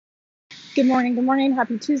Good morning. Good morning.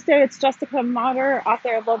 Happy Tuesday. It's Jessica Motter,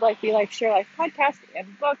 author of Love Life, Be Life, Share Life podcast and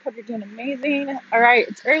book. Hope you're doing amazing. All right.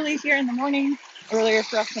 It's early here in the morning, earlier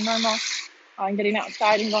for us than normal. I'm getting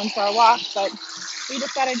outside and going for a walk, but we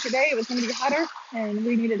decided today it was going to be hotter and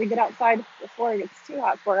we needed to get outside before it gets too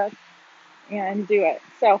hot for us and do it.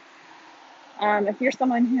 So, if you're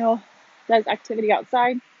someone who does activity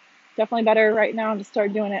outside, definitely better right now to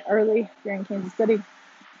start doing it early here in Kansas City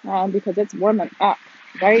because it's warming up,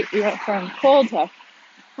 right? We went from cold to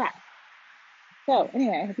hot. So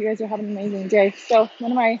anyway, I hope you guys are having an amazing day. So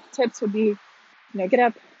one of my tips would be, get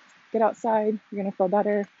up, get outside. You're gonna feel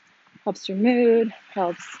better. Helps your mood.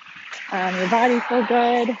 Helps your body feel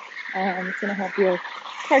good. It's gonna help your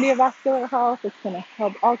cardiovascular health. It's gonna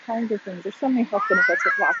help all kinds of things. There's so many health benefits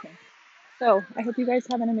with walking. So I hope you guys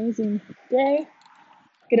have an amazing day.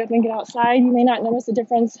 Get up and get outside. You may not notice a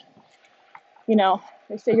difference.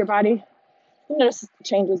 They say your body notices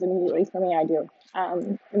changes immediately. For me, I do.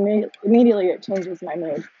 Immediately it changes my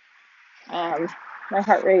mood. um, my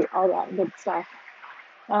heart rate, all that good stuff.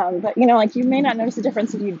 But like you may not notice a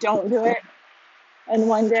difference if you don't do it in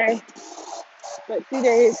one day, but 2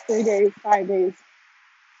 days, 3 days, 5 days,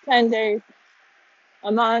 10 days,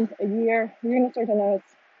 a month, a year, you're going to start to notice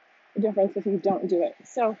a difference if you don't do it.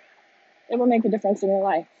 So it will make a difference in your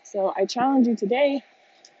life. So I challenge you today.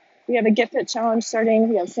 We have a Get Fit challenge starting.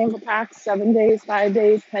 We have sample packs, 7 days, 5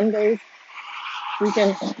 days, 10 days. You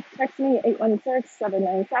can text me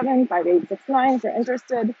 816-797-5869 if you're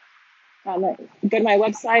interested. Go to my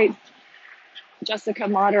website,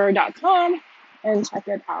 jessicamoder.com, and check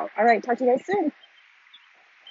it out. All right, talk to you guys soon.